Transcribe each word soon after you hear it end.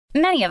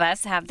Many of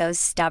us have those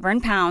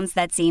stubborn pounds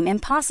that seem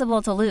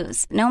impossible to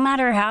lose, no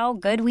matter how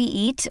good we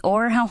eat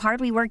or how hard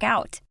we work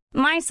out.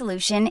 My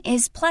solution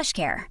is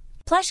PlushCare.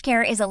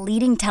 PlushCare is a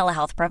leading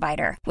telehealth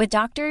provider with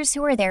doctors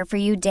who are there for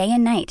you day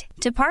and night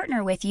to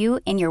partner with you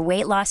in your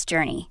weight loss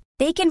journey.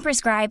 They can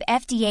prescribe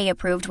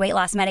FDA-approved weight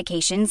loss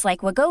medications like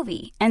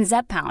Wegovy and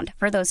Zepbound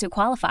for those who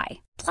qualify.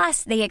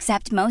 Plus, they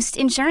accept most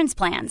insurance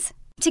plans.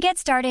 To get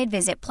started,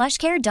 visit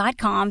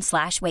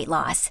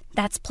plushcare.com/weightloss.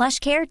 That's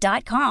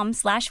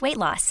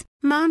plushcare.com/weightloss.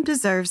 Mom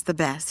deserves the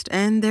best,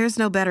 and there's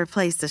no better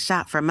place to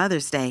shop for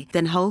Mother's Day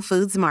than Whole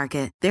Foods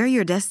Market. They're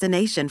your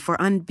destination for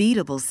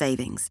unbeatable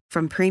savings,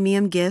 from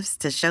premium gifts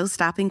to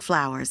show-stopping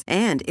flowers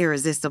and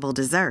irresistible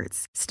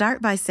desserts.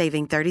 Start by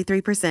saving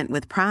 33%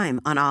 with Prime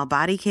on all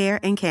body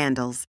care and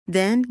candles.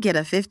 Then get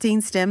a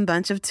 15-stem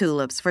bunch of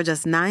tulips for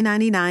just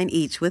 $9.99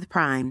 each with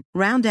Prime.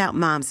 Round out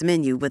Mom's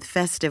menu with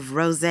festive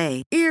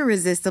rosé,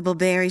 irresistible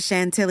berry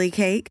chantilly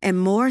cake,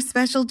 and more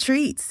special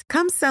treats.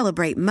 Come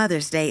celebrate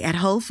Mother's Day at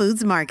Whole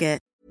Foods Market.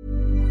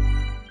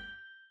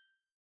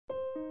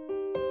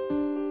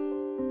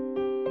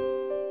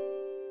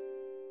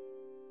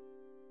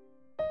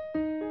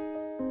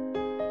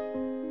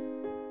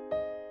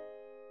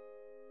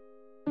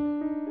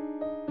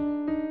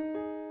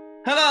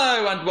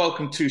 Hello and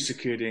welcome to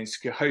Security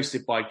Insecure,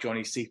 hosted by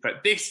Johnny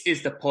Seifert. This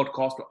is the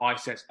podcast where I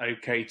say it's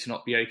okay to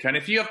not be okay. And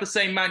if you have the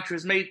same mantra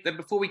as me, then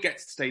before we get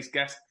to today's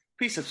guest,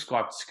 please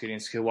subscribe to Security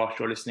Insecure whilst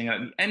you're listening.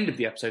 And at the end of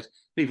the episode,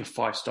 leave a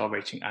 5-star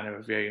rating and a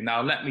review.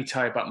 Now, let me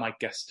tell you about my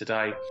guest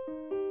today.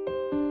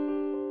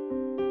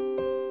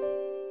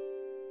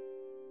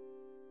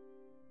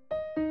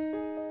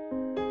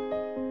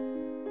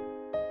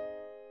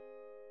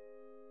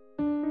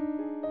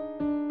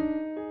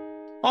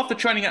 After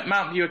training at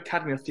Mount View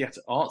Academy of Theatre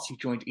Arts, he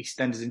joined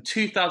EastEnders in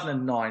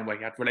 2009, where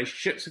he had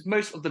relationships with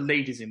most of the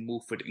ladies in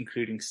Wolford,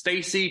 including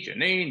Stacey,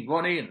 Janine,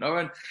 Ronnie and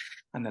Lauren,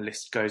 and the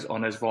list goes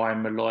on as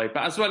Ryan Malloy.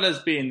 But as well as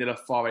being Nila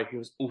Fare, he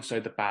was also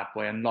the bad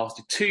boy and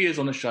lasted 2 years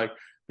on the show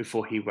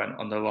before he went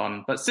on the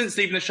run. But since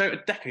leaving the show a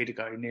decade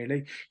ago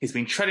nearly, he's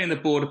been treading the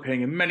board,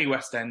 appearing in many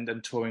West End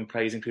and touring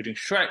plays, including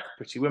Shrek,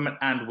 Pretty Women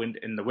and Wind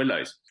in the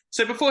Willows.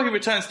 So before he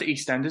returns to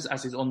EastEnders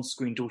as his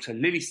on-screen daughter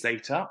Lily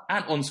Slater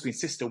and on-screen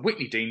sister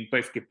Whitney Dean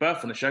both give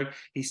birth on the show,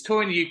 he's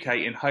touring the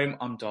UK in Home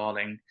I'm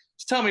Darling.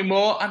 To tell me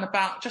more and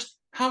about just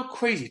how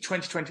crazy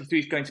 2023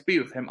 is going to be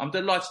with him, I'm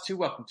delighted to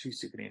welcome to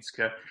Secretly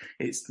Insecure.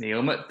 It's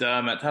Neil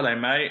McDermott. Hello,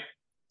 mate.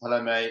 Hello,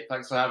 mate.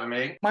 Thanks for having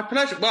me. My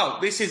pleasure. Well,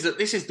 this is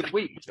the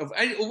week of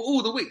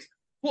all the weeks.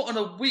 What an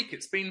a week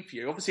it's been for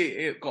you. Obviously,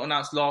 it got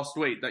announced last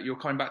week that you're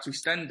coming back to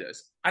EastEnders,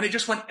 and it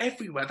just went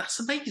everywhere. That's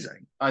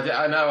amazing.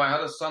 I know. I had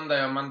a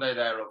Sunday or Monday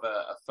there of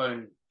a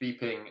phone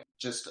beeping,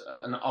 just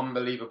an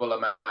unbelievable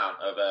amount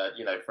of,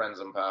 friends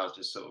and pals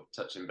just sort of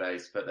touching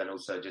base, but then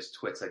also just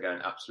Twitter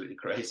going absolutely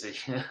crazy.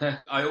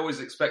 I always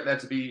expect there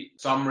to be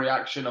some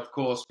reaction, of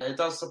course. It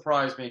does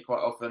surprise me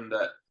quite often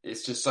that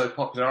it's just so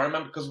popular. I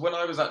remember because when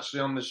I was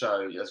actually on the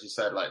show, as you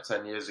said, like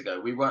 10 years ago,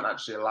 we weren't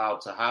actually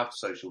allowed to have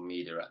social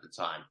media at the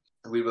time.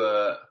 We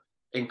were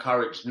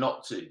encouraged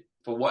not to,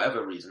 for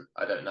whatever reason,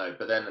 I don't know.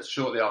 But then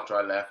shortly after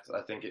I left,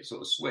 I think it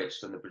sort of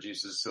switched and the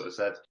producers sort of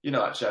said,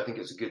 actually, I think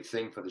it's a good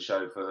thing for the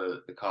show,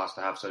 for the cast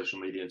to have social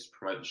media and to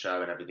promote the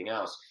show and everything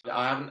else.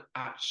 I haven't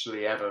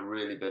actually ever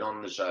really been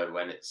on the show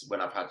when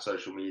I've had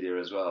social media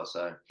as well.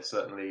 So it's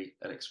certainly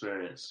an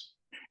experience.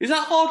 Is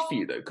that hard for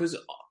you, though? Because,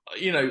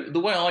 the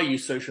way I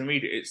use social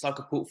media, it's like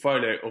a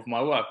portfolio of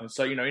my work. And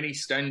so, in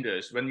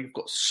EastEnders, when you've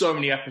got so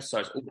many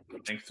episodes all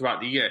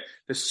throughout the year,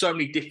 there's so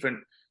many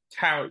different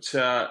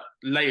character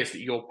layers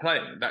that you're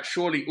playing that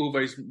surely all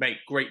those make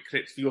great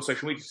clips for your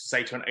social media to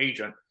say to an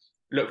agent,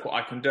 look what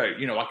I can do.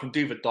 I can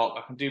do the doc,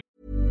 I can do.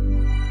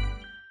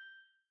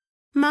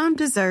 Mom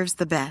deserves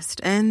the best,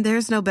 and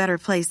there's no better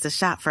place to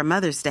shop for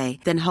Mother's Day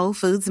than Whole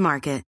Foods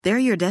Market. They're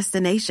your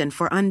destination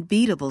for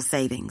unbeatable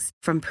savings,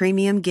 from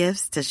premium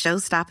gifts to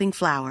show-stopping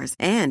flowers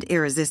and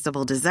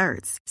irresistible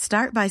desserts.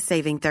 Start by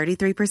saving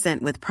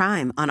 33% with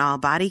Prime on all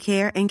body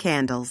care and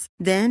candles.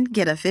 Then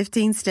get a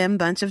 15-stem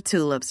bunch of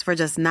tulips for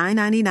just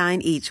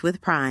 $9.99 each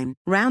with Prime.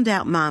 Round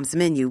out Mom's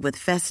menu with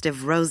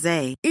festive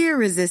rosé,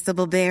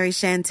 irresistible berry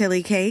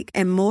chantilly cake,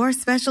 and more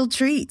special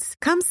treats.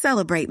 Come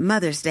celebrate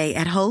Mother's Day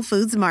at Whole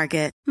Foods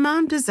Market.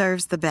 Mom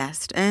deserves the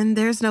best, and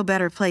there's no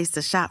better place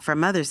to shop for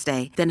Mother's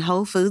Day than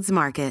Whole Foods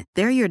Market.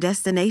 They're your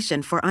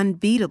destination for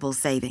unbeatable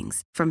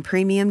savings, from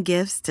premium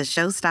gifts to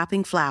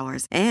show-stopping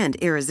flowers and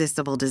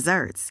irresistible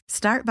desserts.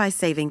 Start by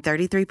saving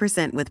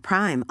 33% with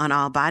Prime on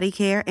all body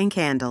care and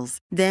candles.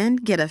 Then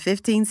get a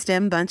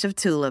 15-stem bunch of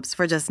tulips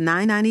for just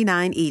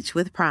 $9.99 each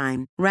with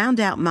Prime. Round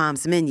out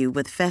Mom's menu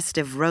with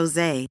festive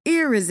rosé,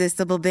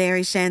 irresistible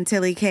berry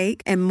chantilly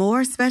cake, and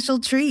more special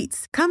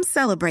treats. Come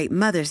celebrate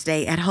Mother's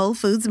Day at Whole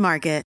Foods Market.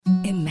 Market.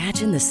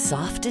 Imagine the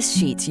softest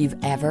sheets you've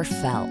ever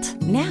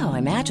felt. Now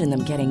imagine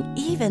them getting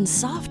even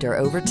softer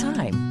over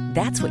time.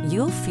 That's what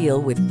you'll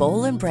feel with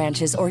Boll and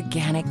Branch's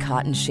organic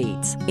cotton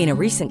sheets. In a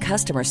recent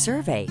customer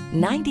survey,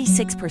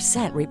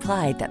 96%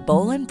 replied that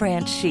Boll and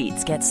Branch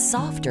sheets get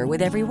softer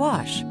with every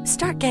wash.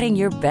 Start getting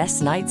your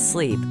best night's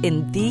sleep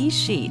in these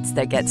sheets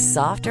that get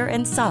softer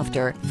and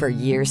softer for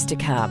years to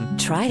come.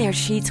 Try their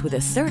sheets with a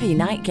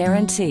 30-night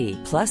guarantee.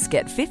 Plus,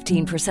 get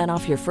 15%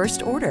 off your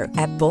first order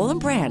at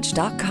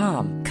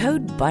bollandbranch.com.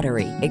 Code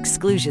BUTTERY.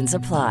 Exclusions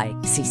apply.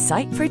 See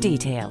site for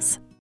details.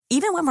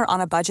 Even when we're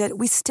on a budget,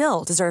 we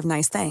still deserve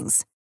nice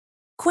things.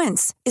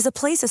 Quince is a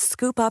place to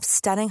scoop up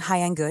stunning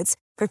high-end goods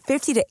for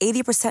 50 to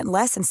 80%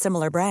 less than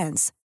similar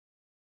brands.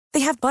 They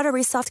have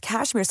buttery soft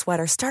cashmere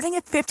sweaters starting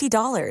at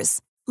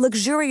 $50,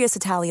 luxurious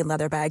Italian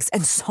leather bags,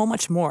 and so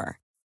much more.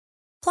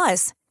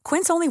 Plus,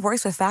 Quince only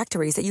works with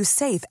factories that use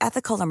safe,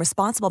 ethical, and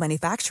responsible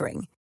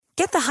manufacturing.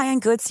 Get the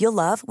high-end goods you'll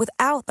love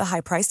without the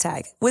high price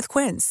tag with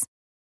Quince.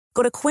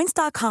 Go to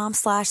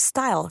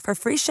quince.com/style for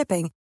free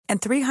shipping and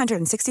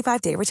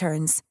 365-day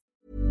returns.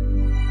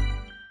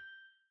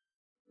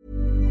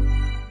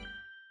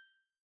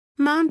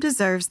 Mom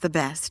deserves the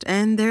best,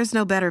 and there's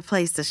no better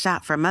place to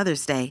shop for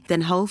Mother's Day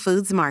than Whole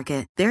Foods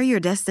Market. They're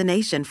your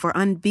destination for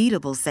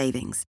unbeatable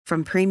savings,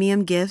 from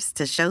premium gifts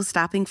to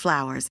show-stopping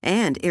flowers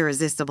and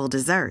irresistible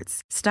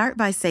desserts. Start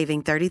by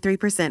saving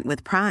 33%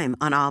 with Prime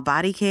on all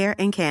body care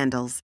and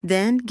candles.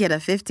 Then get a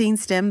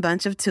 15-stem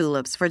bunch of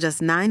tulips for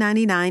just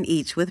 $9.99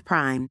 each with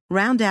Prime.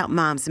 Round out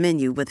Mom's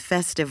menu with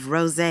festive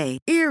rosé,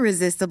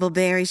 irresistible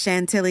berry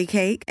chantilly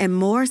cake, and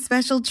more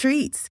special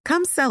treats.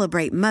 Come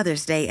celebrate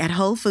Mother's Day at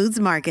Whole Foods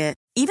Market.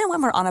 Even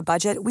when we're on a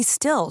budget, we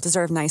still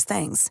deserve nice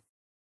things.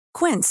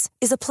 Quince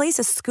is a place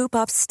to scoop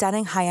up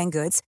stunning high-end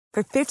goods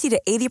for 50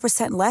 to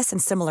 80% less than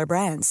similar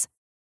brands.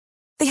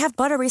 They have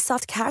buttery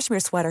soft cashmere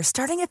sweaters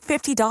starting at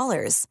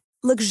 $50,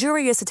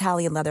 luxurious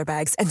Italian leather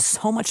bags, and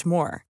so much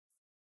more.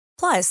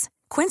 Plus,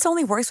 Quince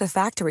only works with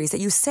factories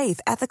that use safe,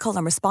 ethical,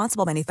 and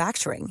responsible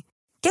manufacturing.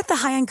 Get the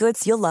high-end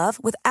goods you'll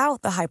love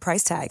without the high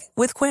price tag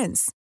with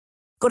Quince.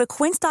 Go to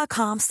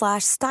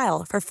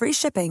quince.com/style for free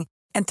shipping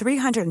and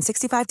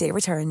 365-day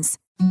returns.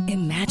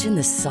 Imagine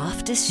the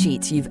softest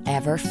sheets you've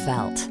ever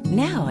felt.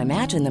 Now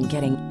imagine them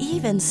getting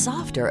even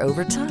softer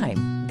over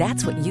time.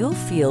 That's what you'll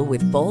feel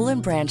with Boll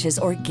and Branch's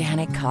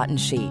organic cotton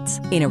sheets.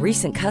 In a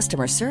recent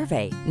customer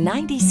survey,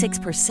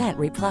 96%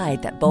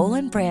 replied that Boll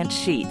and Branch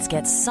sheets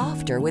get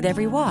softer with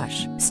every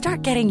wash.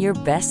 Start getting your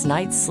best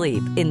night's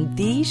sleep in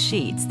these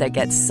sheets that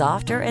get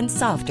softer and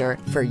softer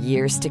for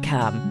years to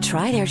come.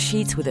 Try their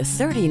sheets with a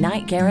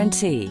 30-night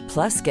guarantee.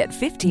 Plus, get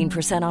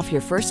 15% off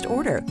your first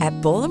order at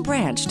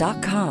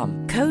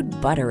bollandbranch.com. Code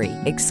BUTTERY.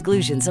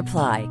 Exclusions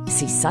apply.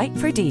 See site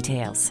for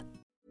details.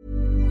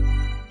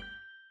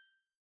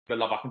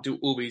 Love, I can do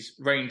all these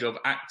range of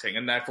acting,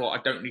 and therefore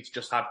I don't need to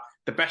just have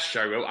the best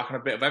show reel. I can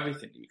have a bit of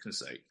everything, you can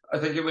say. I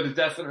think it would have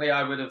definitely,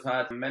 I would have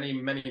had many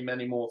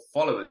more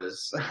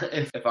followers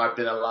if I'd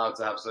been allowed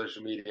to have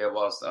social media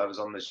whilst I was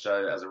on the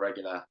show as a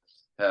regular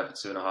for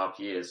 2.5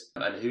 years.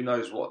 And who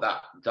knows what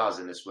that does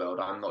in this world,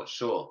 I'm not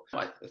sure.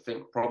 I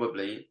think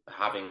probably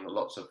having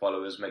lots of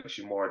followers makes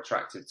you more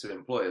attractive to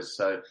employers.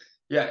 So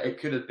yeah, it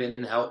could have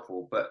been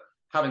helpful. But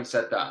having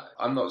said that,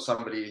 I'm not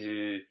somebody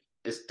who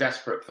is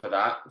desperate for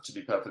that, to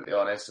be perfectly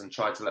honest, and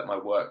try to let my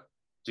work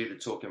do the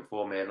talking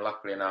for me. And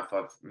luckily enough,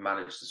 I've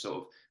managed to sort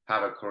of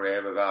have a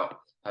career without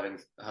having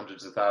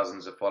hundreds of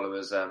thousands of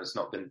followers. It's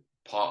not been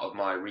part of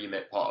my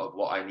remit, part of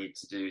what I need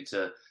to do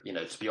to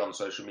be on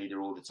social media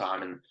all the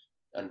time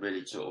and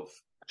really sort of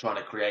trying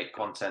to create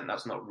content.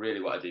 That's not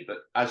really what I do. But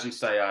as you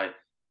say,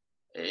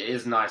 it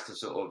is nice to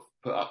sort of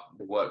put up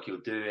the work you're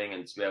doing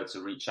and to be able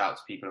to reach out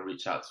to people and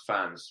reach out to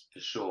fans, for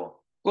sure.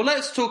 Well,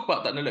 let's talk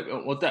about that in a little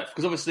bit more depth,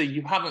 because obviously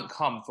you haven't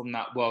come from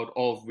that world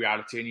of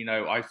reality. And,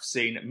 I've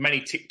seen many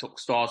TikTok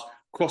stars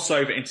cross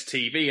over into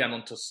TV and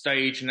onto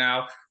stage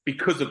now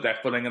because of their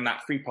following and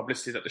that free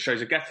publicity that the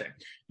shows are getting.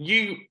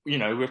 You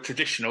were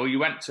traditional. You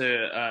went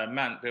to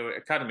Mantville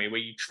Academy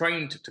where you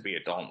trained to be a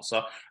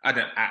dancer and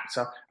an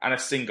actor and a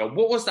singer.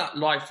 What was that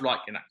life like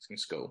in acting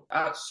school?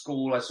 At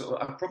school,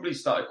 I probably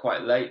started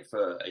quite late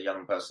for a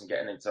young person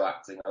getting into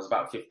acting. I was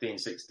about 15,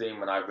 16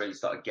 when I really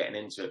started getting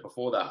into it.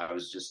 Before that, I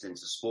was just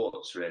into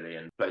sports, really,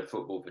 and played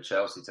football for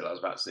Chelsea till I was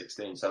about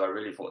 16. So I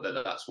really thought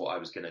that that's what I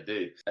was going to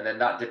do. And then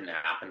that didn't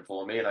happen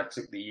for me, and I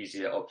took the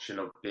easier option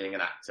of being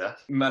an actor.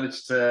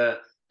 Managed to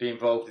be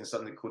involved in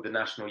something called the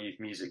National Youth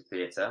Music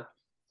Theatre.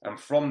 And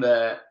from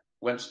there,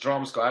 went to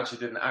drama school. I actually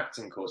did an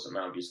acting course at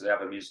Mountview. So they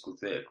have a musical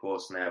theatre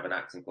course and they have an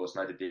acting course.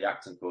 And I did the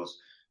acting course.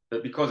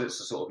 But because it's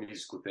a sort of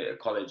musical theatre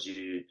college,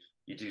 you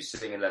do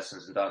singing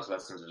lessons and dance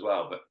lessons as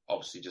well. But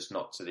obviously just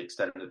not to the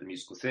extent that the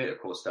musical theatre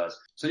course does.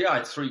 So yeah, I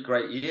had 3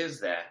 great years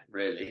there,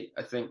 really.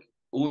 I think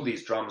all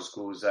these drama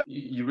schools,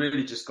 you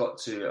really just got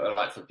to,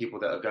 like for people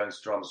that are going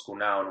to drama school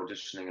now and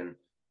auditioning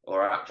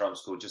or at drama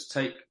school, just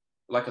take,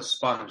 like a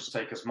sponge,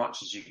 take as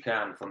much as you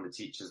can from the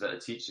teachers that are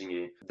teaching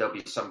you. There'll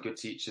be some good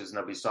teachers and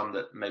there'll be some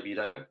that maybe you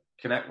don't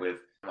connect with.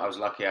 I was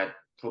lucky I had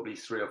probably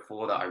 3 or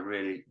 4 that I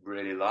really,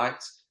 really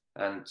liked.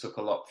 and took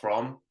a lot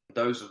from.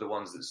 Those are the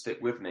ones that stick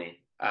with me.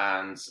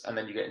 And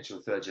then you get into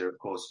your third year, of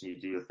course, you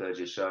do your third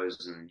year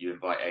shows and you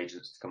invite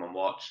agents to come and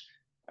watch.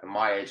 And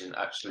my agent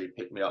actually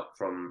picked me up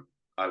from,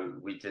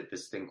 we did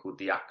this thing called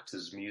the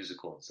Actors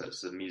Musical. So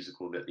it's a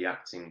musical that the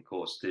acting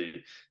course do.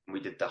 And we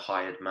did The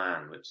Hired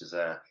Man, which is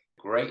a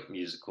great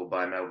musical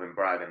by Melvyn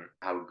Bragg and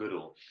Howard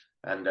Goodall.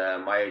 And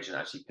my agent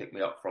actually picked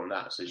me up from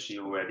that. So she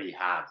already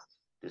had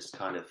this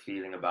kind of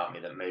feeling about me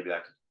that maybe I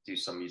could do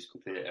some musical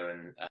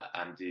theatre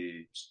and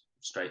do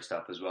straight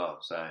stuff as well.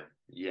 So,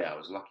 yeah, I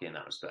was lucky in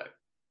that respect.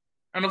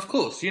 And of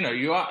course, you know,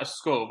 you're at a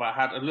school that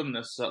had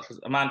alumnus such as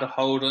Amanda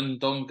Holden,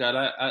 Don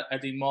Geller,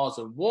 Eddie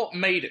Marsan. What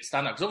made it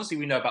stand out? Because obviously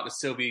we know about the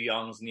Sylvia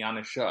Youngs and the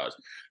Anna Schurrs,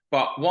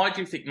 but why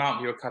do you think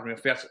Mountview Academy of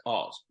Theatre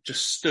Arts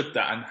just stood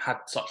there and had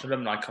such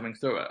alumni coming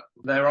through it?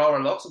 There are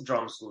a lot of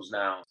drama schools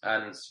now.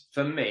 And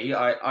for me,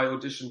 I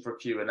auditioned for a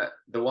few. And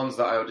the ones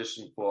that I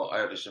auditioned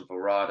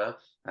for RADA,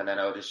 and then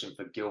I auditioned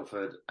for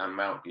Guildford and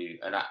Mountview.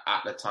 And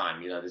at the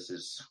time, you know, this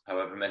is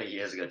however many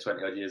years ago,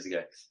 20 odd years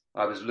ago,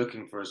 I was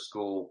looking for a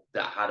school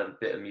that had a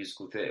bit of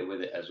musical theatre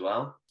with it as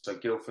well. So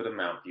Guildford and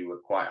Mountview were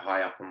quite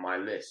high up on my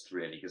list,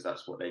 really, because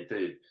that's what they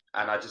do.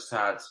 And I just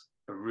had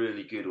a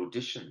really good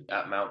audition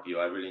at Mountview.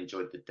 I really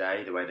enjoyed the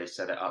day, the way they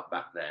set it up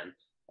back then.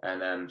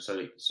 And so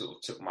it sort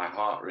of took my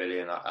heart, really,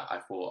 and I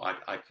thought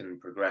I can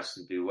progress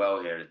and do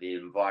well here. The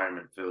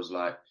environment feels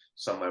like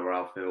somewhere where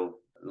I'll feel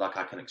like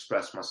I can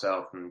express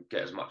myself and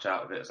get as much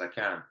out of it as I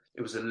can.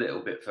 It was a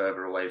little bit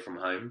further away from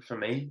home for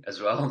me as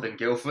well than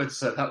Guildford,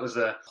 so that was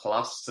a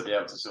plus to be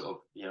able to sort of,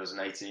 you know, as an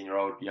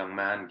 18-year-old young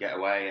man, get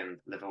away and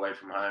live away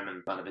from home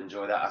and kind of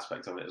enjoy that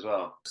aspect of it as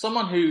well.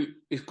 Someone who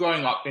is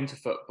growing up into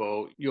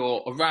football,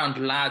 you're around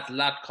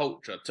lad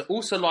culture, to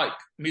also like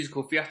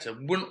musical theatre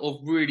wouldn't have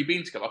really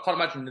been together. I can't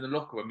imagine in the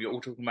locker room you're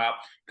all talking about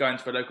going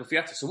to a local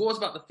theatre. So what was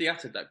about the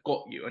theatre that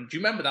got you? And do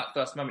you remember that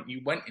first moment you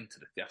went into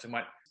the theatre and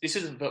went, this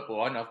isn't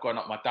football, I know I've grown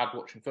up my dad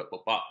watching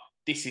football, but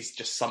this is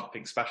just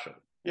something special?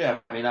 Yeah,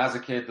 I mean, as a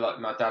kid, like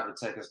my dad would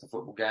take us to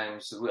football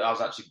games. I was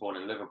actually born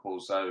in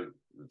Liverpool, so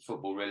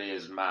football really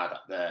is mad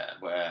up there.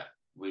 Where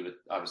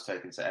I was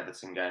taken to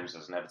Everton games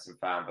as an Everton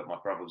fan, but my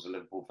brother was a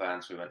Liverpool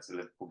fan, so we went to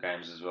Liverpool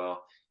games as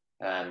well.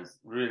 And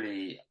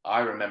really, I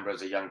remember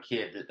as a young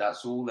kid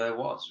that's all there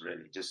was,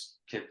 really. Just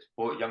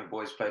young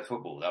boys played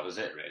football. That was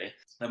it, really.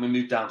 Then we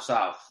moved down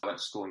south. I went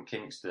to school in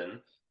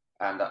Kingston,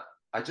 and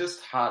I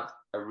just had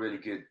a really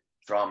good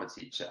drama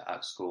teacher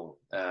at school.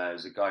 It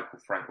was a guy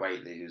called Frank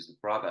Waitley, who's the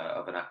brother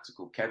of an actor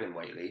called Kevin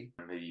Waitley,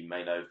 who you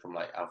may know from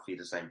like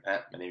Alfida St.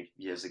 Pet many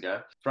years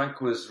ago. Frank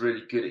was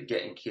really good at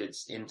getting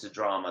kids into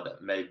drama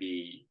that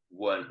maybe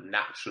weren't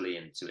naturally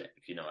into it,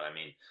 if you know what I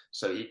mean.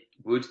 So he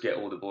would get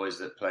all the boys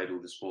that played all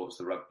the sports,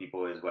 the rugby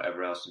boys,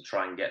 whatever else, and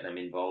try and get them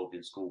involved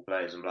in school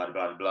plays and blah,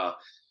 blah, blah, blah.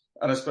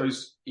 And I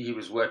suppose he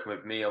was working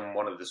with me on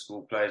one of the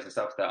school plays and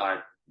stuff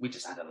that we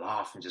just had a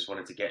laugh and just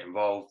wanted to get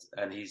involved.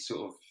 And he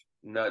sort of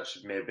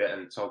nurtured me a bit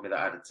and told me that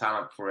I had a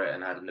talent for it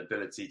and had an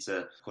ability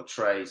to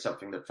portray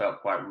something that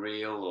felt quite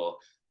real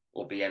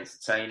or be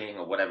entertaining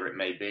or whatever it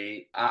may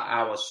be. At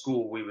our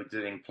school, we were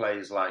doing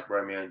plays like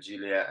Romeo and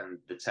Juliet and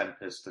The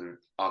Tempest and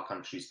Our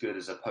Country's Good,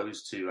 as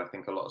opposed to, I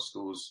think, a lot of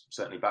schools,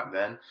 certainly back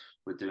then,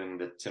 were doing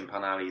the Tim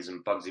Panally's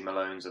and Bugsy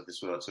Malone's of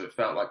this world. So it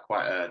felt like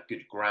quite a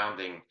good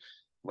grounding.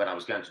 When I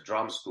was going to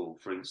drama school,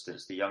 for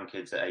instance, the young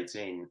kids at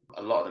 18,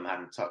 a lot of them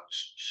hadn't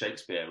touched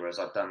Shakespeare, whereas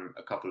I'd done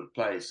a couple of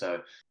plays.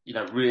 So, you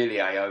know,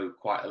 really I owe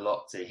quite a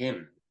lot to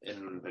him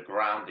in the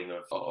grounding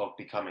of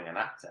becoming an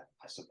actor,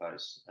 I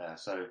suppose.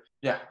 So,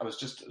 yeah, I was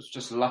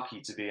just lucky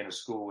to be in a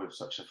school with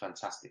such a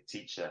fantastic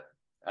teacher.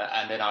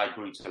 And then I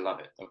grew to love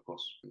it, of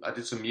course. I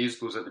did some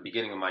musicals at the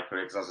beginning of my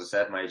career because, as I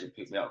said, my agent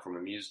picked me up from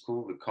a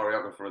musical. The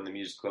choreographer in the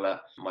musical at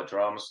my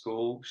drama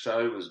school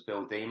show was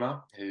Bill Deemer,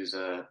 who's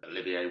a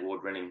Olivier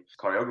Award-winning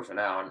choreographer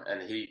now,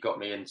 and he got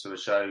me into a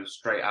show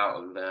straight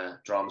out of the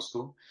drama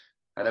school.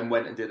 I then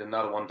went and did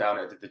another one down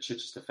at the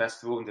Chichester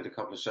Festival and did a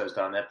couple of shows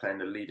down there, playing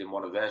the lead in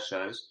one of their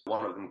shows.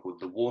 One of them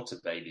called The Water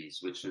Babies,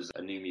 which was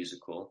a new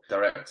musical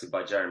directed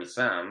by Jeremy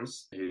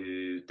Sams,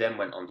 who then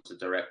went on to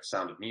direct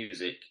Sound of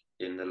Music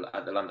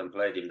at the London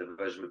Palladium, the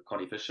version with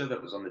Connie Fisher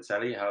that was on the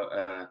telly, How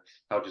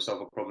Do You Solve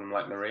a Problem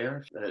Like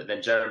Maria?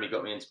 Then Jeremy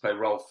got me in to play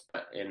Rolf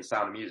in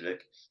Sound of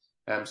Music.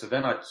 So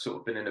then I'd sort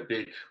of been in a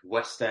big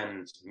West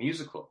End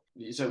musical.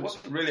 So it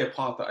wasn't really a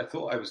path that I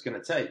thought I was going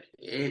to take.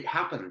 It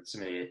happened to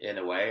me in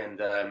a way. And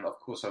of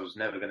course, I was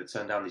never going to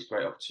turn down these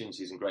great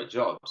opportunities and great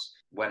jobs.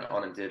 Went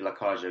on and did La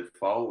Cage aux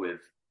Folles with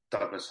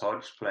Douglas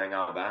Hodge playing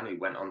Alban, who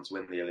went on to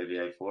win the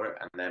Olivier for it,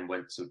 and then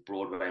went to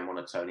Broadway and won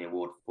a Tony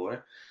Award for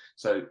it.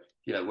 So,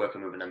 you know,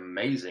 working with an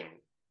amazing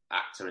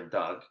actor in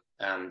Doug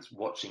and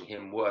watching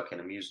him work in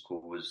a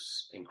musical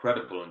was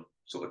incredible and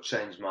sort of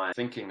changed my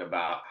thinking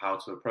about how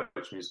to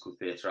approach musical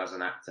theatre as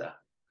an actor,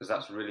 because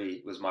that's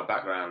really was my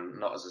background,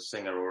 not as a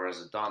singer or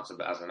as a dancer,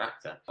 but as an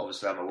actor.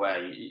 Obviously, I'm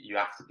aware you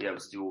have to be able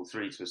to do all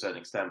three to a certain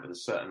extent, but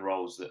there's certain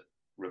roles that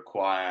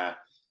require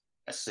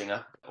a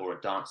singer or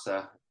a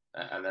dancer,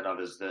 and then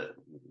others that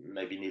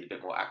maybe need a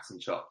bit more acting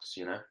chops,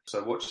 you know?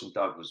 So watching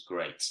Doug was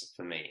great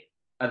for me.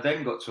 I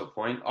then got to a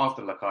point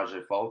after La Cage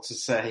aux Folles to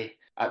say,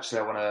 actually,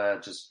 I want to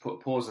just put a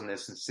pause on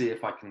this and see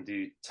if I can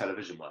do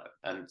television work.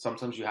 And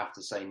sometimes you have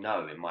to say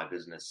no in my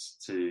business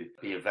to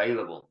be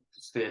available.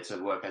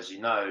 Theatre work, as you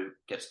know,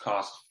 gets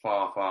cast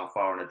far, far,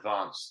 far in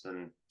advance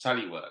than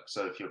telly work.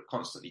 So if you're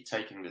constantly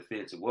taking the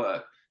theatre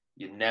work,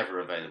 you're never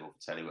available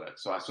for telly work.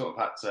 So I sort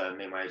of had to,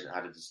 me and my agent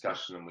had a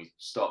discussion and we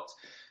stopped.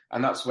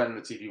 And that's when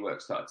the TV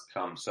work started to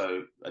come.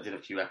 So I did a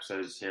few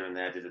episodes here and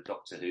there, did a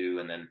Doctor Who,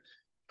 and then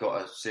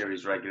got a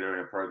series regular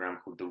in a programme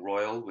called The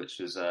Royal, which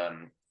was a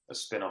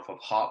spin-off of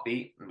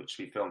Heartbeat, which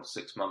we filmed for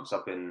 6 months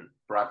up in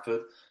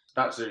Bradford.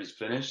 That series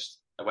finished.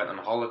 I went on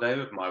holiday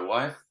with my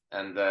wife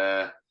and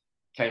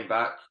came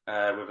back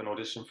with an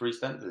audition for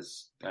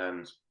EastEnders.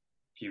 And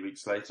a few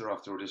weeks later,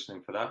 after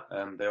auditioning for that,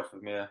 they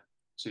offered me a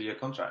 2-year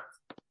contract.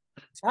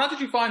 So how did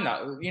you find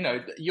that? You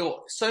know,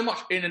 you're so much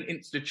in an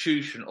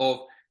institution of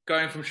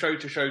going from show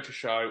to show to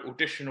show,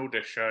 audition,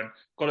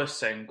 got to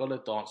sing, got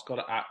to dance, got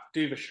to act,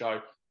 do the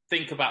show,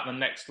 think about the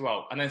next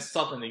role. And then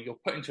suddenly you're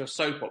put into a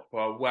soap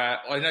opera where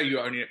I know you're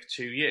only in it for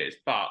 2 years,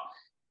 but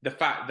the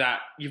fact that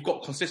you've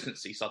got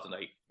consistency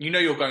suddenly, you know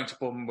you're going to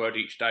Bournemouth Road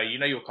each day, you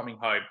know you're coming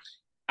home,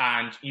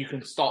 and you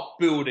can start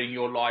building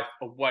your life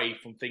away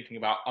from thinking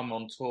about, I'm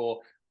on tour,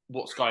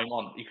 what's going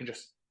on. You can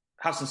just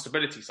have some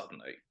stability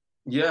suddenly.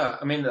 Yeah,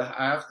 I mean,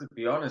 I have to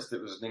be honest,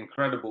 it was an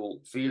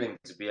incredible feeling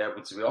to be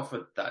able to be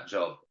offered that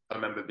job. I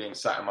remember being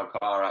sat in my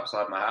car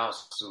outside my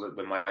house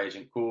when my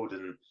agent called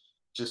and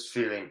just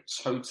feeling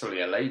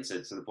totally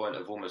elated to the point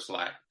of almost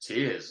like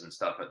tears and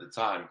stuff at the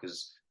time,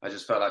 because I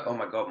just felt like, oh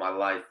my God, my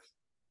life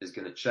is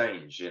going to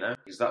change, you know,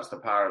 because that's the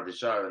power of the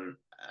show.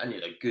 And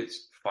you know, good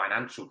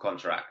financial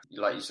contract,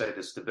 like you say,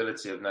 the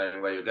stability of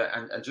knowing where you're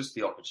going, and just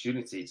the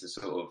opportunity to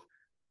sort of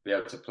be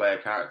able to play a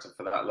character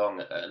for that long,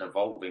 an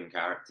evolving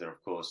character,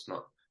 of course,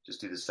 not just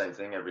do the same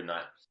thing every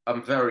night.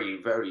 I'm very,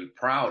 very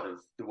proud of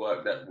the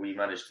work that we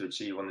managed to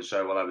achieve on the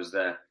show while I was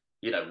there.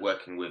 You know,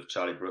 working with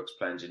Charlie Brooks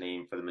playing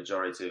Janine for the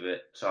majority of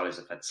it. Charlie's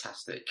a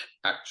fantastic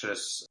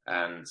actress,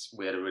 and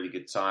we had a really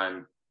good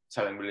time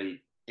telling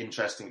really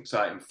interesting,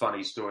 exciting,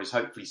 funny stories,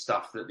 hopefully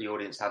stuff that the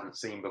audience hadn't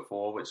seen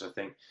before, which I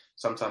think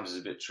sometimes is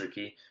a bit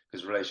tricky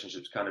because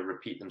relationships kind of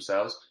repeat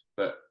themselves.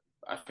 But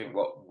I think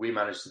what we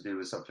managed to do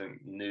was something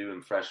new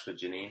and fresh for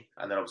Janine.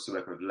 And then obviously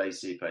working with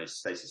Lacey, plays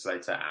Stacey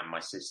Slater, and my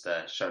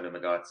sister, Shona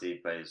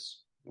McGarty, plays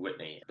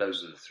Whitney.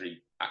 Those are the 3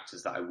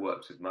 actors that I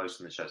worked with most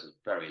on the show. So I was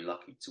very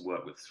lucky to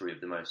work with 3 of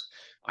the most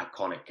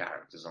iconic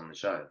characters on the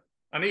show.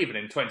 And even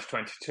in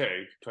 2022,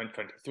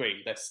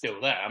 2023, they're still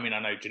there. I mean, I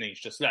know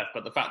Janine's just left,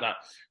 but the fact that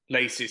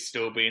Lacey's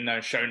still being there,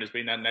 Shona's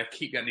been there, and they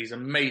keep getting these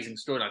amazing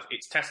storylines,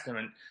 it's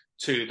testament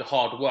to the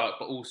hard work,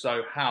 but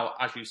also how,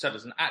 as you said,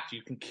 as an actor,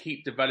 you can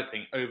keep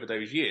developing over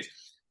those years.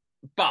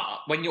 But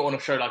when you're on a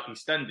show like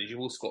EastEnders, you've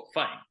also got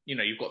fame. You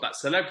know, you've got that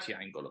celebrity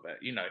angle of it.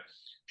 You know,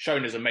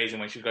 Shona's amazing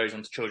when she goes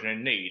on to Children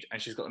in Need,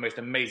 and she's got the most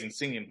amazing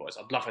singing voice.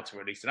 I'd love her to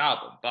release an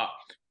album. But,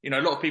 you know,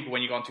 a lot of people,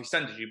 when you go on to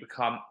EastEnders, you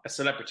become a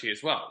celebrity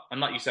as well.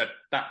 And like you said,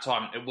 that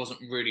time, it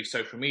wasn't really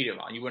social media,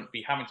 and you wouldn't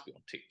be having to be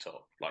on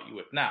TikTok like you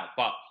would now.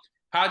 But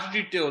how did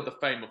you deal with the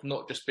fame of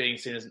not just being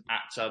seen as an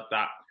actor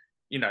that,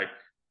 you know,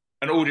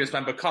 an audience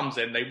member comes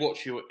in, they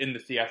watch you in the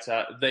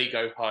theatre, they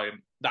go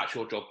home, that's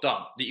your job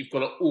done. That you've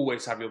got to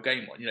always have your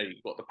game on. You know,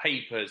 you've got the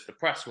papers, the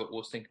press will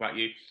always think about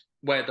you,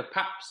 where the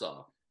paps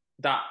are,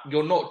 that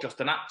you're not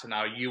just an actor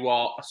now, you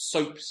are a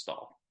soap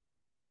star.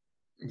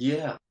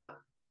 Yeah.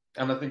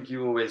 And I think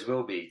you always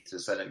will be, to a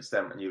certain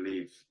extent, when you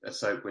leave a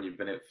soap, when you've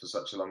been in it for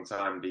such a long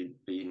time,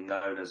 be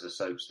known as a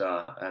soap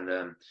star.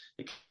 And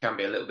it can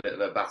be a little bit of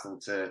a battle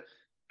to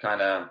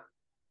kind of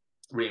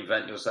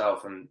reinvent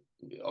yourself, and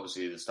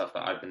obviously the stuff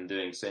that I've been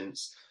doing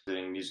since,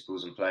 doing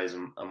musicals and plays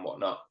and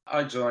whatnot.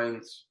 I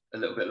joined a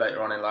little bit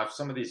later on in life.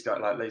 Some of these guys,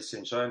 like Lacey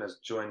and Shona,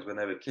 joined when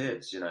they were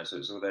kids, you know, so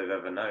it's all they've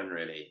ever known,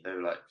 really. They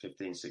were like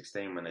 15,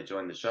 16 when they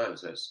joined the show,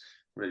 so it's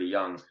really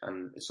young,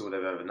 and it's all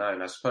they've ever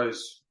known. I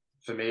suppose,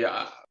 for me,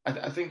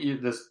 I think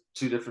there's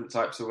 2 different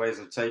types of ways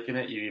of taking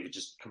it. You either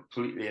just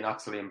completely and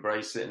utterly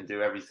embrace it and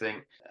do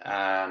everything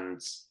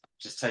and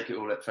just take it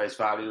all at face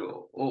value,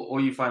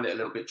 or you find it a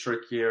little bit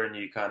trickier and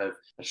you kind of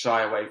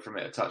shy away from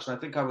it a touch. And I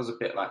think I was a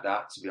bit like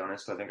that, to be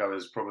honest. I think I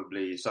was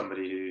probably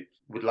somebody who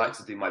would like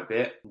to do my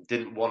bit,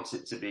 didn't want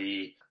it to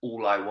be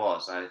all I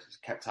was. I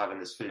just kept having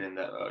this feeling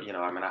that, you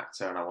know, I'm an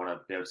actor and I want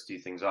to be able to do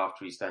things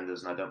after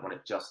EastEnders, and I don't want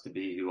it just to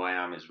be who I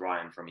am as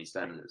Ryan from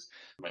EastEnders.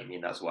 I mean,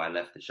 that's why I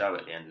left the show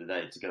at the end of the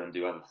day, to go and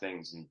do other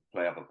things and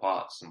play other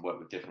parts and work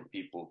with different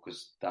people,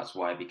 because that's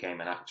why I became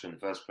an actor in the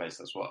first place.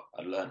 That's what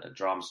I learned at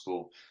drama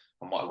school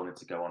and what I wanted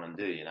to go on and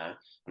do, you know.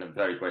 And I'm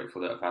very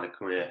grateful that I've had a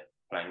career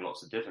playing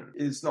lots of different.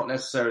 It's not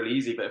necessarily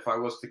easy, but if I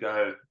was to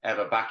go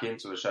ever back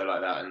into a show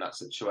like that in that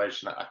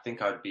situation, I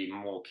think I'd be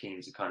more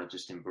keen to kind of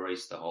just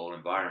embrace the whole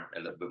environment a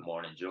little bit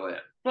more and enjoy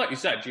it. Like you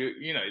said,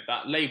 you know,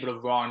 that label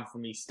of Ryan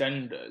from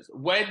EastEnders,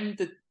 when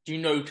did you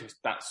notice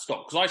that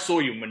stop? Because I saw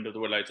you in Wind of the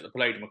Willows at the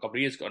Palladium a couple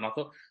of years ago, and I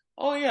thought,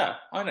 oh yeah,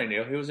 I know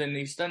Neil, he was in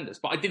EastEnders.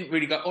 But I didn't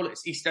really go, oh,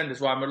 it's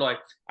EastEnders, Ryan Malloy,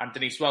 and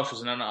Denise Welch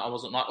was in, and I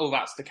wasn't like, oh,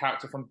 that's the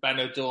character from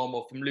Benidorm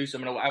or from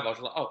Lucifer or whatever. I was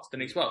like, oh, it's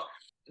Denise Welch.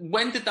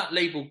 When did that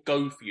label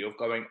go for you of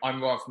going,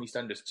 I'm Ryan from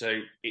EastEnders,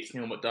 to it's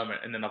Neil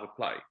McDermott in another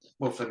play?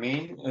 Well, for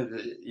me,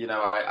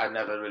 I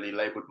never really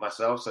labelled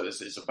myself, so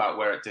it's about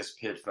where it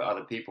disappeared for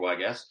other people, I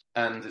guess.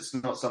 And it's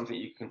not something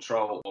you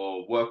control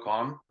or work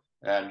on.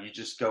 You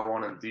just go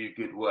on and do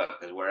good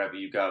work wherever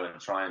you go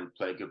and try and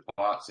play good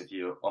parts if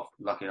you're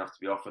lucky enough to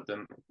be offered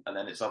them. And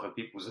then it's other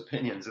people's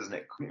opinions, isn't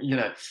it?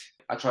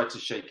 I tried to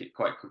shake it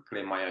quite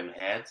quickly in my own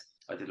head.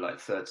 I did like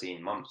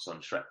 13 months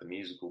on Shrek the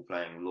Musical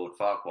playing Lord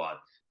Farquaad.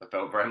 I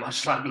felt very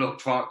much like Lord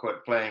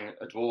Farquaad playing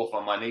a dwarf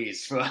on my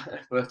knees for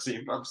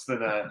 13 months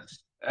than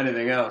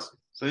anything else.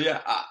 So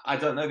yeah, I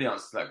don't know the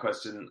answer to that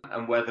question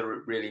and whether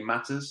it really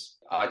matters.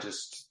 I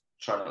just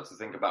try not to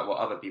think about what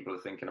other people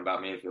are thinking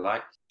about me, if you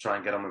like. Try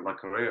and get on with my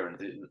career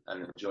and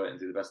enjoy it and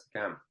do the best I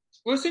can.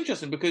 Well, it's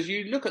interesting because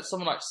you look at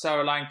someone like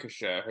Sarah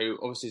Lancashire, who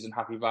obviously is in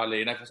Happy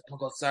Valley, and everyone's like, oh my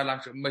God, Sarah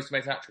Lancashire, most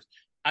amazing actress.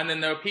 And then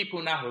there are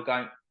people now who are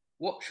going,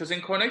 what? She was in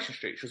Coronation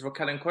Street. She was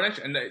Raquel in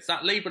Coronation. And it's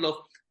that label of,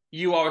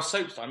 you are a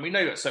soap star. And we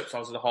know that soap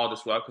stars are the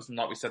hardest workers. And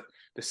like we said,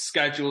 the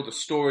schedule, the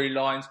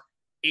storylines,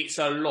 it's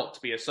a lot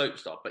to be a soap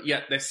star. But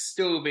yet there's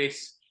still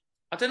this,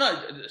 I don't know,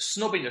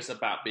 snobbiness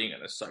about being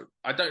in a soap.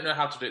 I don't know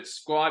how to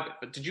describe it.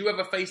 But did you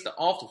ever face that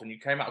afterwards when you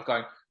came out of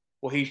going,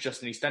 well, he's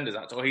just an EastEnders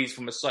actor, or he's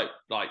from a soap?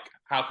 Like,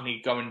 how can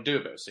he go and do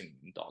a bit of singing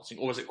and dancing?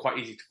 Or is it quite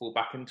easy to fall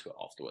back into it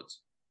afterwards?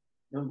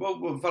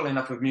 Well, funnily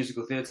enough, with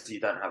musical theatre,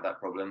 you don't have that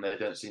problem. It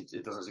doesn't seem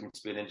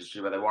to be an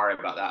industry where they worry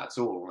about that at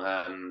all.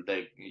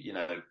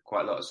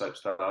 Quite a lot of soap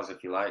stars,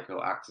 if you like,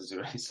 or actors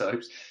who are in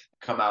soaps,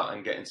 come out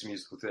and get into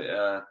musical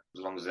theatre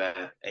as long as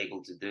they're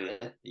able to do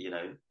it,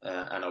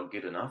 and are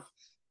good enough.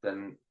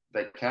 Then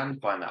they can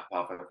find that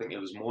path. I think it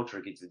was more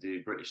tricky to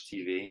do British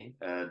TV,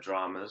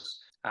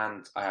 dramas,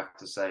 and I have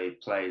to say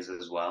plays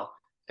as well.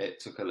 It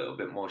took a little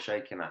bit more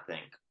shaking, I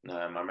think.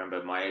 I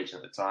remember my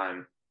agent at the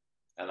time,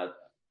 and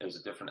it was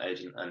a different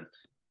agent, and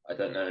I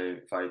don't know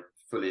if I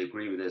fully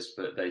agree with this,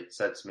 but they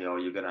said to me, oh,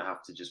 you're going to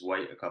have to just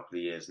wait a couple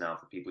of years now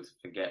for people to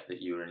forget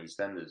that you were in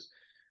EastEnders,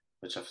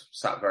 which I've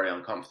sat very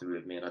uncomfortably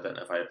with me, and I don't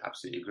know if I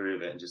absolutely agree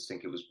with it and just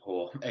think it was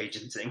poor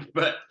agenting.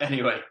 But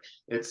anyway,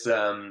 it's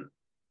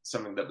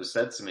something that was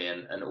said to me,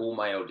 and all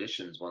my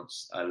auditions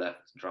once I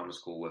left drama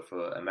school were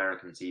for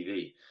American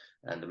TV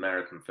and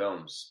American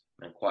films,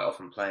 and quite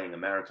often playing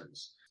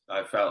Americans.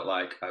 I felt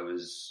like I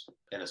was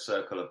in a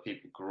circle of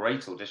people,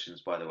 great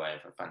auditions, by the way,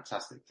 for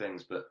fantastic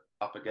things, but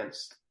up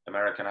against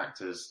American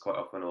actors quite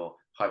often, or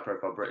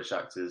high-profile British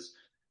actors.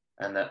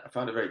 And I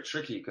found it very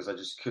tricky because I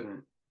just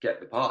couldn't get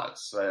the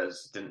parts. It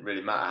didn't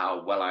really matter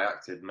how well I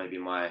acted. Maybe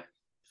my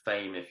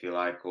fame, if you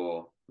like,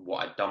 or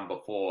what I'd done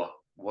before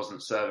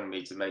wasn't serving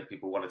me to make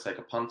people want to take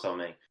a punt on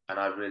me. And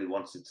I really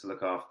wanted to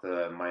look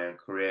after my own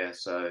career.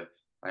 So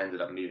I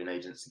ended up moving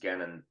agents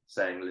again and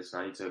saying, listen,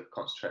 I need to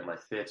concentrate on my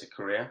theatre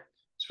career.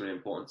 It's really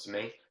important to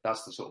me.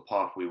 That's the sort of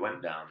path we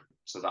went down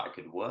so that I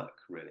could work,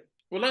 really.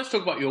 Well, let's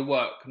talk about your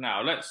work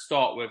now. Let's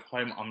start with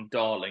Home I'm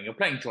Darling. You're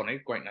playing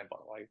Johnny. Great name, by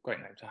the way. Great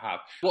name to have.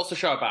 What's the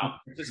show about?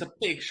 It's a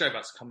big show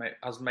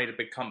has made a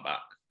big comeback.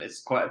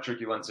 It's quite a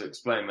tricky one to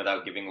explain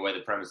without giving away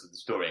the premise of the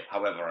story.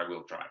 However, I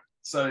will try.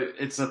 So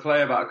it's a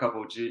play about a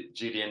couple,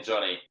 Judy and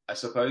Johnny. I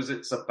suppose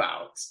it's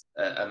about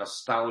a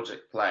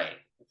nostalgic play,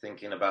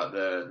 thinking about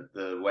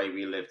the way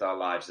we lived our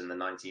lives in the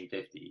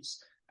 1950s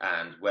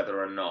and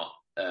whether or not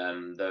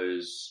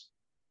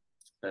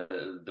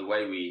the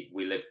way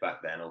we lived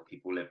back then, or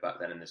people lived back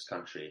then in this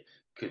country,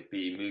 could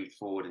be moved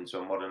forward into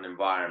a modern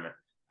environment,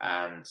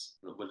 and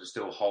would it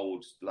still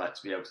hold like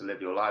to be able to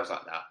live your lives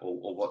like that,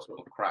 or what sort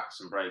of cracks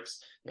and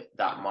breaks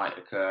that might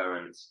occur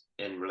and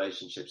in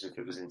relationships if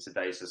it was in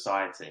today's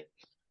society.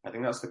 I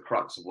think that's the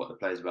crux of what the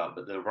play is about.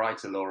 But the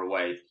writer, Laura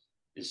Wade,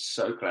 is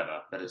so clever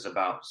that it's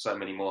about so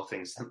many more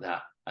things than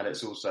that. And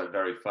it's also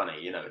very funny.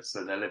 It's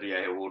an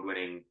Olivier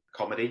Award-winning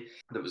comedy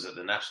that was at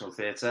the National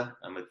Theatre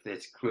and with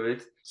Theatre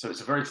Clwyd. So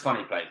it's a very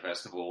funny play,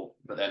 first of all.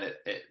 But then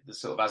it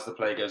sort of, as the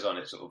play goes on,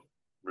 it sort of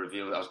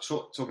reveals. I was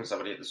talking to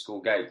somebody at the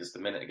school gate just a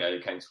minute ago who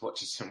came to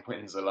watch us in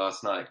Windsor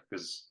last night,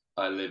 because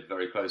I live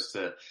very close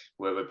to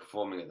where we're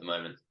performing at the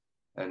moment.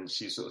 And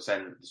she was sort of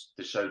saying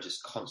the show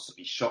just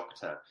constantly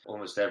shocked her.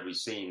 Almost every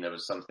scene, there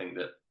was something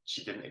that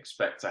she didn't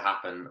expect to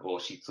happen, or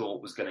she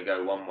thought was going to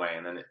go one way,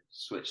 and then it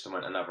switched and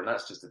went another. And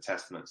that's just a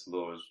testament to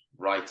Laura's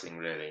writing,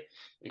 really.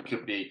 It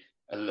could be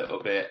a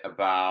little bit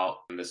about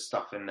the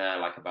stuff in there,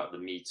 like about the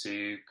Me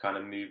Too kind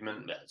of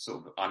movement,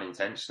 sort of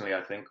unintentionally,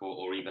 I think,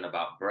 or even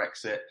about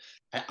Brexit.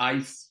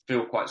 I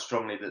feel quite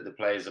strongly that the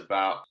play is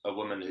about a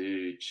woman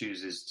who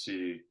chooses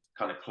to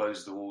kind of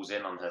close the walls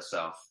in on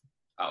herself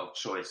out of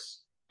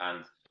choice,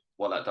 and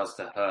what that does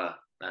to her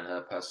and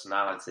her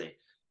personality,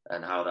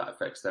 and how that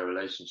affects their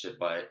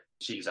relationship.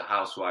 She's a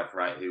housewife,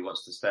 right, who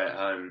wants to stay at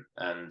home,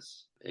 and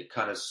it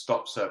kind of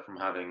stops her from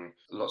having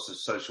lots of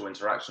social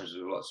interactions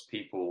with lots of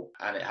people,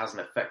 and it has an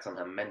effect on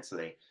her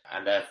mentally,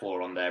 and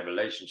therefore on their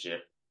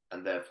relationship,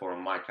 and therefore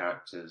on my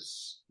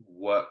character's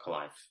work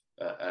life,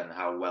 and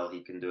how well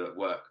he can do at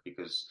work.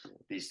 Because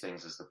these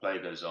things, as the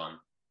play goes on,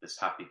 this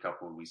happy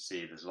couple we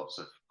see, there's lots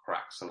of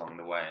cracks along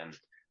the way, and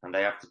and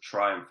they have to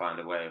try and find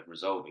a way of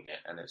resolving it,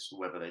 and it's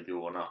whether they do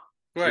or not.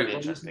 Great. Really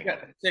interesting.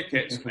 Get the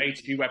tickets from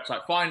ATG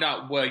website. Find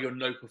out where your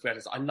local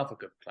theatres. I love a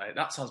good play.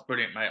 That sounds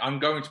brilliant, mate. I'm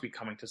going to be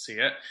coming to see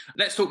it.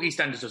 Let's talk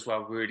EastEnders as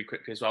well, really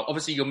quickly as well.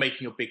 Obviously, you're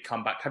making your big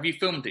comeback. Have you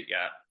filmed it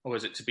yet, or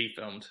is it to be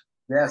filmed?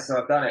 Yes,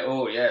 I've done it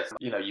all. Yes,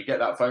 you get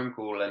that phone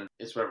call, and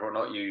it's whether or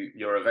not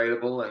you're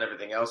available and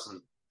everything else.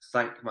 And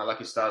thank my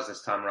lucky stars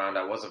this time around,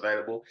 I was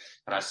available,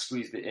 and I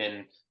squeezed it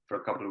in for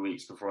a couple of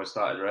weeks before I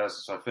started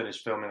rehearsals. So I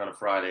finished filming on a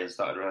Friday and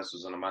started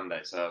rehearsals on a Monday.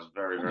 So I was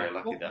very, very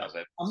lucky that I was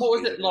able to. And what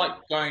was it like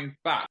going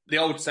back? The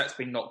old set's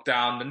been knocked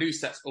down, the new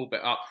set's all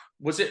bit up.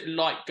 Was it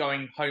like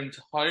going home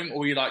to home, or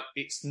were you like,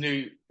 it's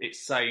new,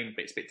 it's same,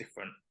 but it's a bit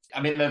different?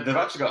 I mean, they've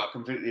actually got a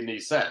completely new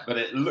set, but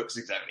it looks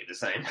exactly the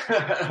same.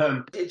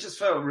 It just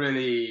felt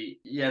really,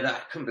 I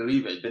couldn't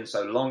believe it. It'd been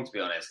so long, to be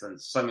honest. And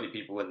so many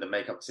people in the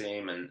makeup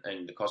team and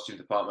the costume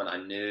department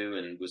I knew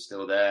and were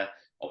still there.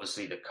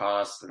 Obviously, the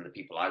cast and the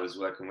people I was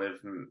working with,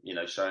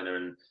 Shona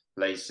and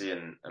Lacey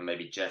and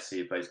maybe Jessie,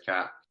 who plays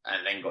Kat,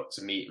 and then got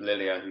to meet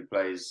Lilia, who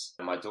plays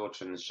my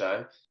daughter in the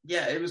show.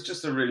 Yeah, it was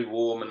just a really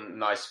warm and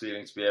nice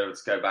feeling to be able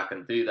to go back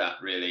and do that,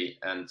 really,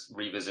 and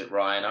revisit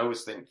Ryan. I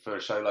always think for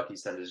a show like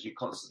EastEnders, you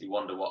constantly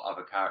wonder what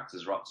other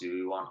characters are up to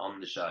who aren't on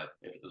the show,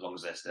 as long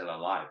as they're still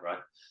alive, right?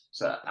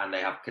 So, and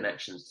they have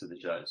connections to the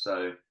show.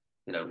 So,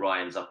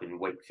 Ryan's up in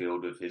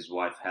Wakefield with his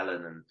wife,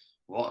 Helen, and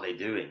what are they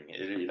doing?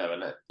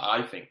 And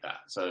I think that.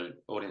 So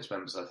audience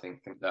members, I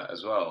think that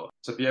as well.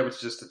 To be able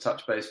to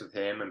touch base with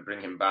him and bring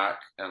him back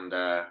and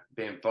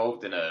be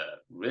involved in a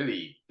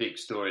really big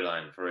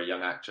storyline for a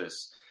young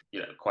actress,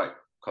 quite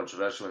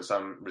controversial in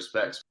some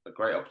respects, a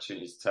great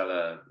opportunity to tell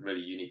a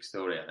really unique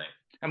story, I think.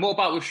 And what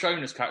about with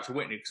Shona's character,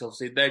 Whitney? Because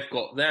obviously they've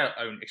got their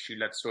own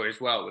issue-led story as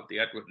well with the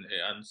Edward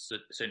and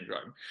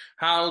syndrome.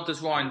 How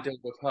does Ryan deal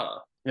with her?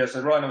 Yeah,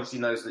 so Ryan obviously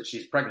knows that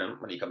she's pregnant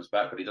when he comes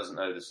back, but he doesn't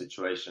know the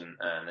situation,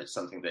 and it's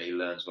something that he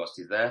learns whilst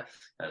he's there.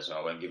 So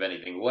I won't give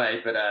anything away,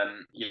 but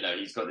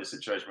he's got this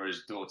situation where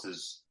his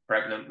daughter's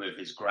pregnant with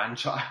his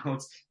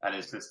grandchild, and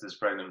his sister's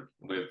pregnant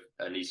with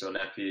a niece or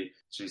nephew.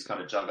 So he's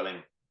kind of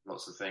juggling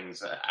lots of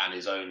things and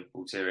his own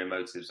ulterior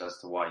motives as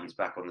to why he's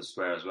back on the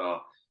square as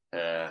well.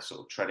 Sort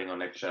of treading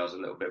on eggshells a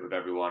little bit with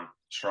everyone,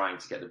 trying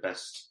to get the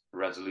best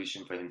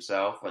resolution for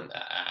himself and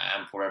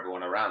for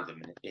everyone around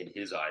him, in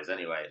his eyes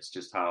anyway. It's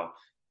just how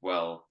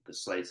well the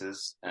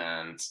Slaters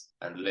and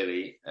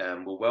Lily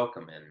will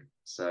welcome him.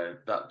 So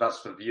that's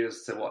for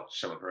viewers to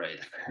watch, I'm afraid.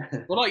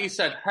 Well, like you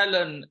said,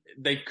 Helen,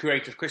 they've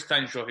created, Chris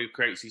Tenshaw, who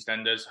creates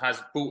EastEnders,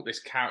 has brought this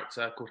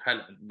character called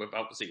Helen, with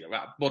obviously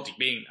that body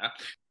being there.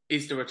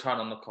 Is the return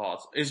on the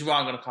cards? Is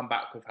Ryan going to come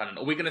back with Helen?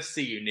 Are we going to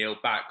see you, Neil,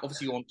 back?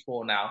 Obviously, you're on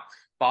tour now,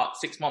 but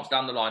 6 months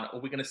down the line, are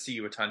we going to see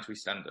you return to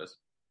EastEnders?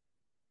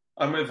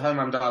 I'm with Home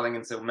I'm Darling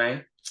until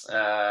May.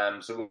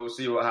 So we'll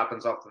see what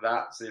happens after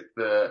that. See if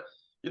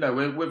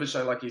with a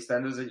show like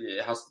EastEnders,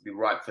 it has to be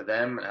right for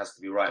them. It has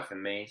to be right for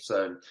me.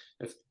 So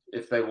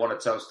if they want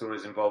to tell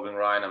stories involving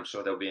Ryan, I'm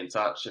sure they'll be in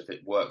touch if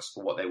it works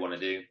for what they want to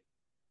do.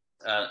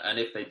 And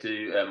if they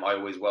do, I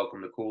always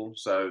welcome the call.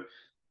 So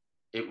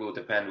it will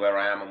depend where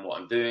I am and what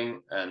I'm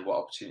doing and what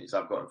opportunities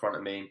I've got in front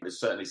of me.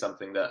 It's certainly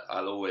something that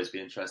I'll always be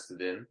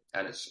interested in.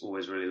 And it's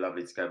always really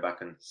lovely to go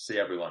back and see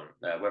everyone.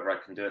 Whether I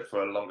can do it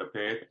for a longer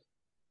period,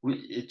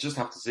 we just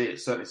have to see.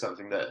 It's certainly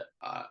something that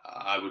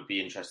I would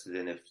be interested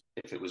in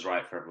if it was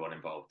right for everyone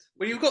involved.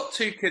 Well, you've got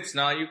 2 kids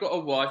now. You've got a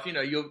wife.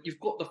 You've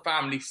got the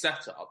family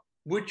set up.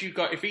 Would you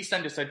go, if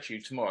EastEnders said to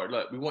you tomorrow,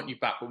 look, we want you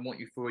back, we want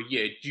you for a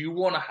year, do you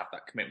want to have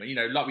that commitment?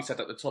 Like we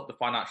said at the top, the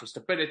financial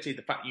stability,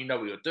 the fact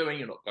what you're doing,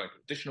 you're not going to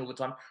audition all the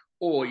time,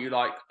 or you're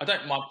like, I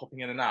don't mind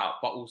popping in and out,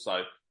 but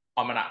also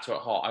I'm an actor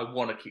at heart. I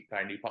want to keep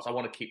playing new parts. I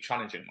want to keep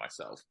challenging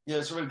myself. Yeah,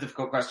 it's a really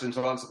difficult question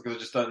to answer because I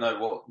just don't know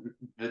what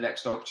the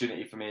next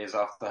opportunity for me is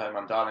after Home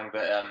I'm Darling,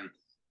 but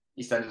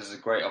EastEnders is a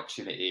great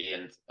opportunity,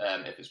 and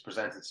if it's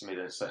presented to me,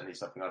 then it's certainly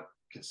something I'd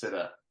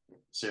consider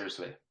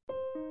seriously.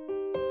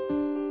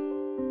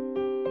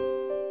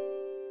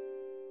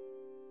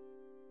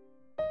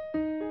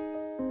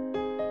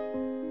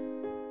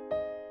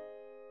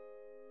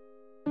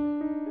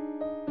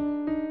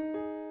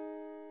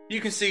 You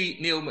can see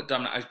Neil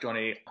McDermott as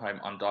Johnny Home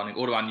I'm Darling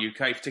all around the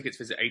UK. For tickets,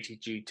 visit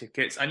ATG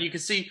Tickets. And you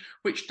can see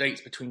which dates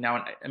between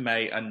now and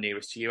May are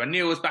nearest to you. And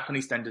Neil is back on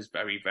EastEnders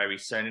very, very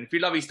soon. And if you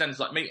love EastEnders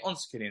like me, on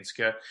Skinny and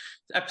Secure,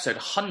 episode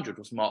 100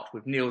 was marked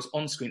with Neil's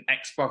on-screen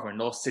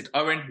ex-brother-in-law, Sid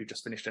Owen, who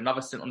just finished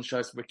another stint on the show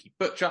as Ricky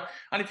Butcher.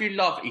 And if you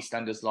love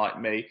EastEnders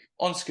like me,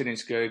 on Skinny and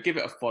Secure, give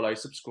it a follow,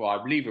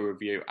 subscribe, leave a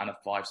review and a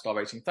 5-star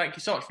rating. Thank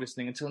you so much for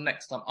listening. Until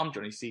next time, I'm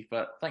Johnny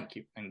Seifert. Thank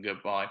you and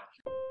goodbye.